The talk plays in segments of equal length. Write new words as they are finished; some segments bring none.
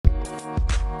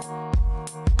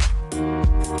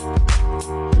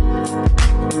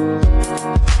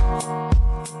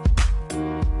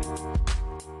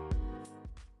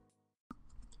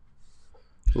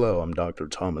Hello, I'm Dr.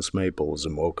 Thomas Maples,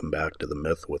 and welcome back to the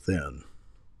Myth Within.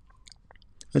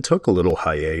 I took a little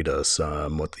hiatus,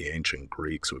 what the ancient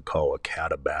Greeks would call a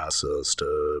catabasis,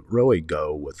 to really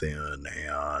go within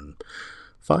and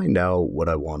find out what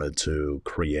I wanted to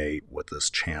create with this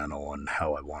channel and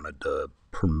how I wanted to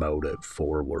promote it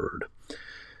forward.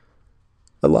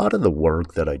 A lot of the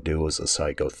work that I do as a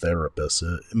psychotherapist,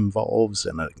 it involves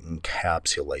and it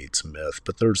encapsulates myth,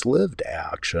 but there's lived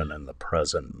action in the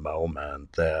present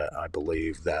moment that I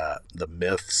believe that the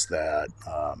myths that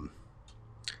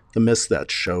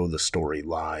show the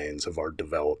storylines of our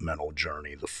developmental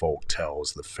journey, the folk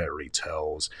tales, the fairy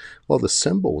tales, well, the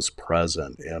symbols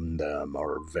present in them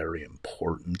are very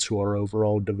important to our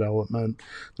overall development.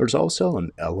 There's also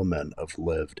an element of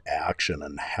lived action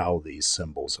and how these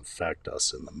symbols affect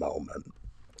us in the moment.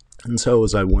 And so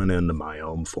as I went into my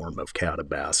own form of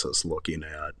catabasis, looking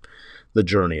at the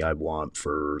journey I want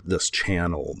for this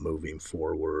channel moving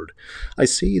forward, I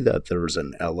see that there's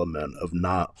an element of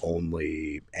not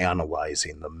only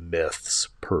analyzing the myths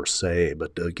per se,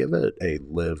 but to give it a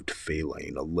lived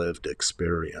feeling, a lived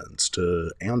experience,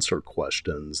 to answer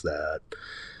questions that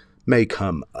may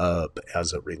come up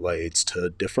as it relates to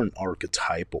different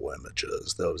archetypal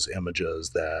images, those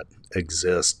images that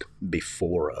exist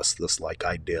before us, this like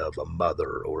idea of a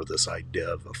mother or this idea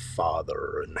of a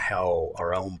father, and how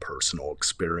our own personal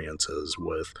experiences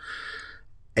with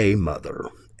a mother,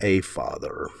 a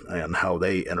father, and how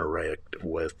they interact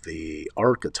with the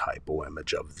archetypal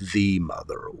image of the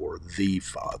mother or the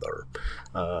father,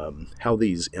 how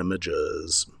these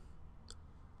images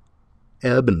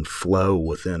ebb and flow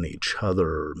within each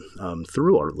other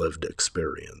through our lived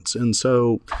experience. And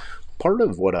so part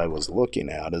of what I was looking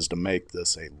at is to make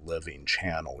this a living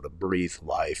channel, to breathe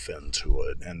life into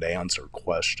it and to answer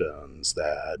questions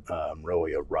that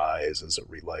really arise as it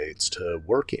relates to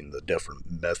working the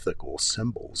different mythical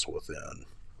symbols within.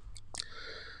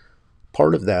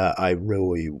 Part of that, I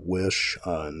really wish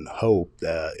and hope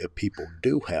that if people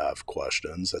do have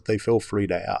questions, that they feel free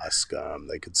to ask.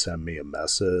 They could send me a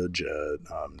message at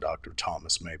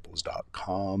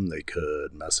drthomasmaples.com. They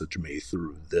could message me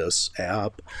through this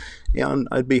app, and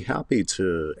I'd be happy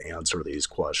to answer these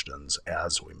questions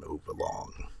as we move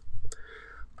along.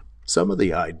 Some of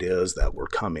the ideas that were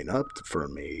coming up for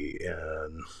me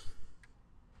in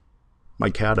my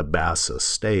catabasis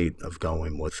state of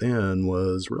going within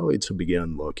was really to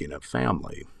begin looking at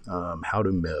family. How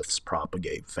do myths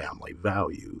propagate family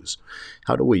values?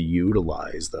 How do we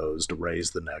utilize those to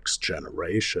raise the next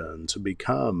generation to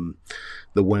become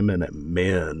the women and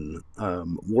men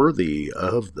worthy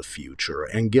of the future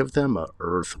and give them an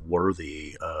earth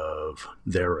worthy of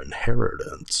their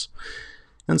inheritance?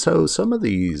 And so some of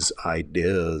these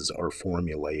ideas are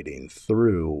formulating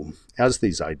through, as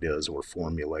these ideas were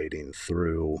formulating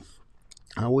through,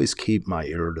 I always keep my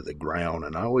ear to the ground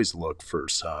and I always look for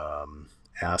some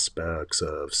aspects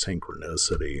of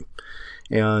synchronicity.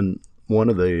 And one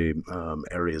of the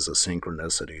areas of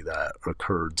synchronicity that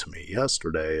occurred to me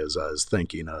yesterday as I was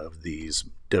thinking of these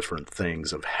different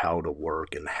things of how to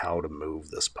work and how to move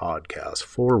this podcast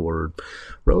forward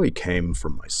really came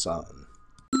from my son.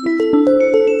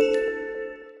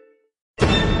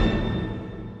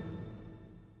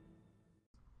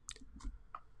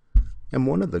 And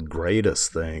one of the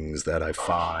greatest things that I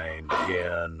find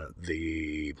in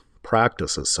the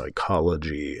practice of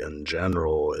psychology in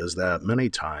general is that many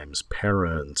times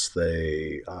parents,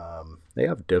 they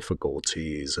have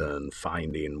difficulties in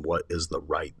finding what is the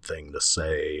right thing to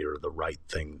say or the right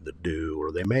thing to do,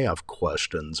 or they may have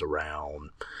questions around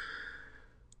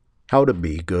how to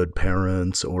be good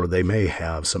parents, or they may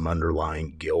have some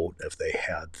underlying guilt if they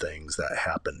had things that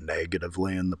happened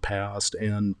negatively in the past.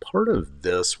 And part of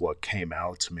this, what came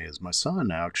out to me, is my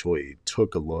son actually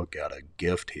took a look at a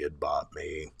gift he had bought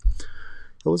me.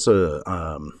 It was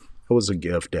a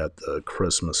gift at the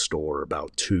Christmas store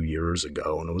about 2 years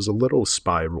ago, and it was a little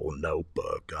spiral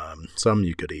notebook, some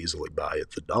you could easily buy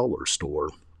at the dollar store.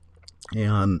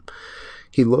 And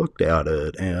he looked at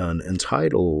it, and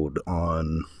entitled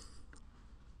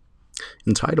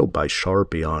by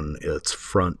Sharpie on its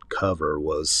front cover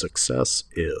was "Success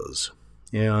Is."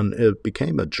 And it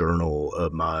became a journal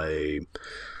of my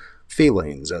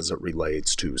feelings as it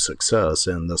relates to success,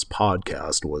 and this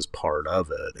podcast was part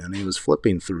of it. And he was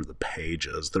flipping through the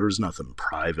pages. There was nothing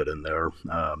private in there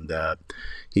that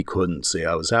he couldn't see.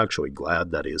 I was actually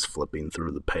glad that he was flipping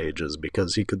through the pages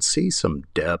because he could see some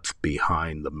depth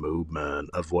behind the movement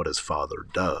of what his father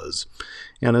does.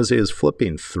 And as he was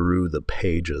flipping through the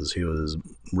pages, he was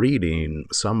reading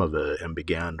some of it and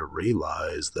began to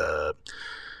realize that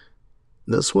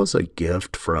this was a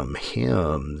gift from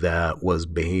him that was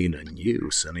being in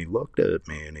use. And he looked at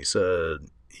me and he said,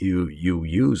 you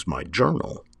use my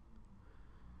journal?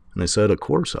 And I said, of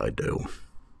course I do.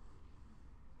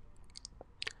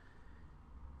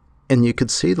 And you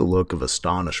could see the look of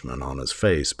astonishment on his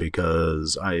face,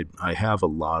 because I have a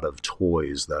lot of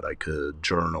toys that I could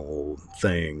journal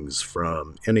things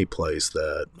from any place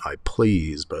that I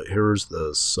please. But here's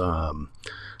this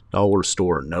dollar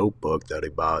store notebook that he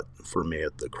bought for me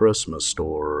at the Christmas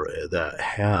store that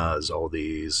has all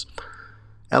these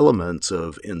elements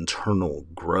of internal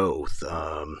growth,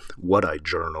 what I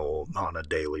journal on a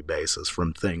daily basis,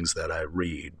 from things that I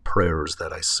read, prayers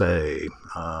that I say,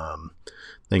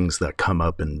 things that come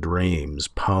up in dreams,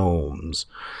 poems,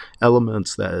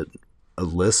 elements that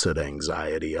elicit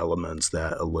anxiety, elements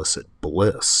that elicit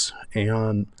bliss.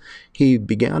 And he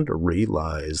began to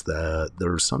realize that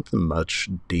there's something much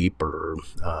deeper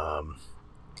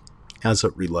as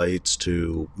it relates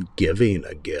to giving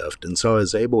a gift. And so I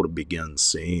was able to begin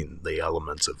seeing the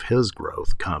elements of his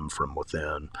growth come from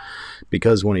within,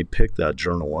 because when he picked that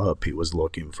journal up, he was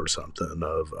looking for something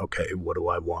of, okay, what do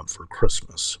I want for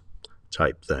Christmas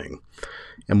type thing.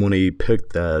 And when he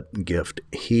picked that gift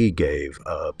he gave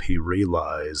up, he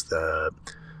realized that,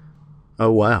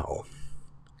 oh wow,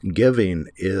 giving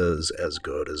is as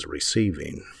good as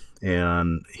receiving.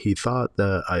 And he thought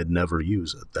that I'd never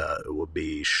use it, that it would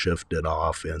be shifted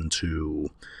off into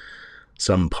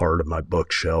some part of my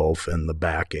bookshelf in the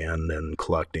back end and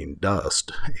collecting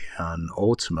dust. And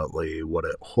ultimately, what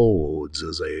it holds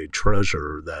is a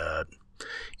treasure that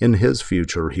in his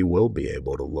future he will be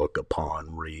able to look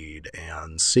upon, read,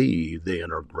 and see the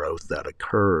inner growth that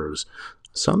occurs,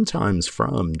 sometimes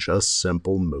from just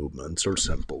simple movements or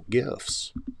simple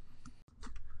gifts.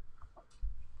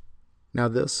 Now,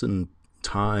 this in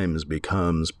times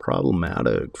becomes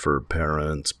problematic for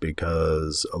parents,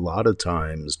 because a lot of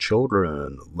times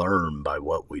children learn by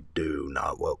what we do,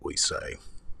 not what we say.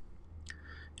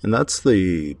 And that's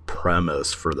the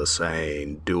premise for the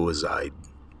saying, do as I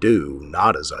do,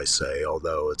 not as I say,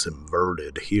 although it's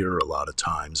inverted here a lot of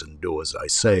times, and do as I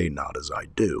say, not as I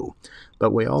do.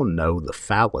 But we all know the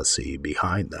fallacy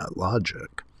behind that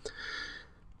logic.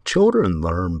 Children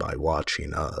learn by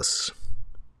watching us.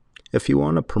 If you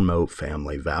want to promote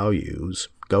family values,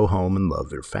 go home and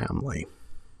love your family.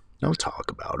 Don't talk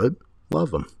about it.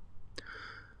 Love them.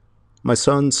 My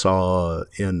son saw,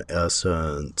 in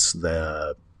essence,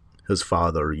 that his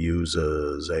father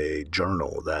uses a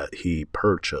journal that he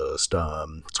purchased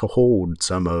to hold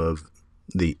some of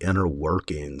the inner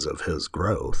workings of his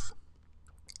growth.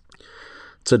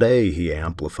 Today, he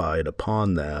amplified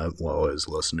upon that while I was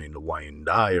listening to Wayne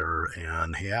Dyer,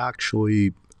 and he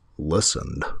actually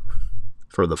listened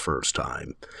for the first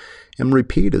time and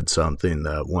repeated something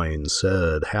that Wayne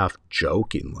said half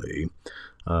jokingly,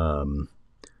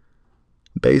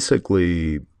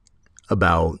 basically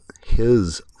about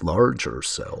his larger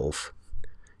self.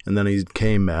 And then he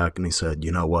came back and he said,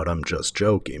 you know what, I'm just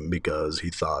joking, because he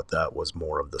thought that was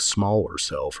more of the smaller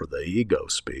self or the ego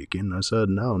speaking. I said,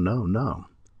 no.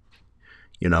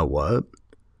 You know what?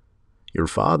 Your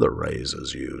father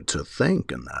raises you to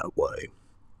think in that way.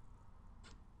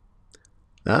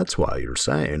 That's why you're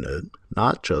saying it,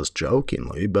 not just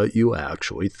jokingly, but you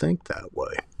actually think that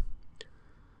way.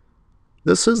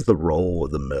 This is the role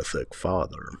of the mythic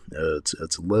father.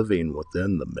 It's living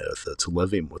within the myth. It's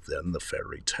living within the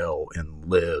fairy tale in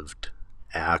lived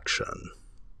action.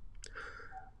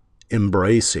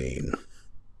 Embracing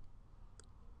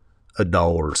a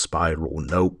dollar spiral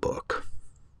notebook.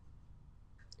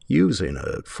 Using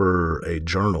it for a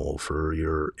journal for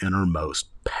your innermost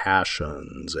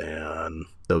passions and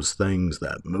those things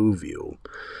that move you,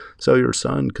 so your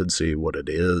son could see what it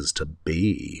is to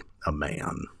be a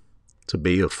man, to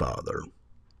be a father,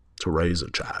 to raise a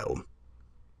child.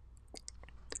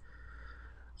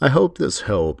 I hope this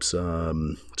helps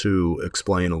to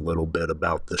explain a little bit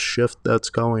about the shift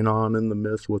that's going on in the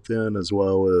myth within, as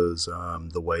well as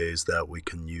the ways that we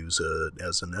can use it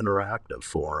as an interactive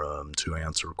forum to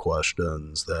answer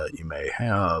questions that you may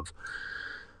have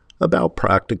about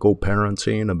practical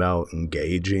parenting, about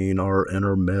engaging our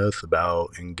inner myth, about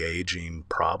engaging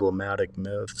problematic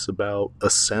myths, about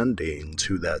ascending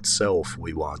to that self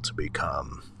we want to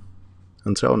become.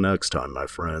 Until next time, my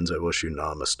friends, I wish you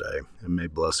namaste, and may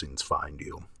blessings find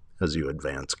you as you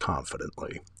advance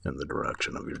confidently in the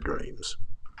direction of your dreams.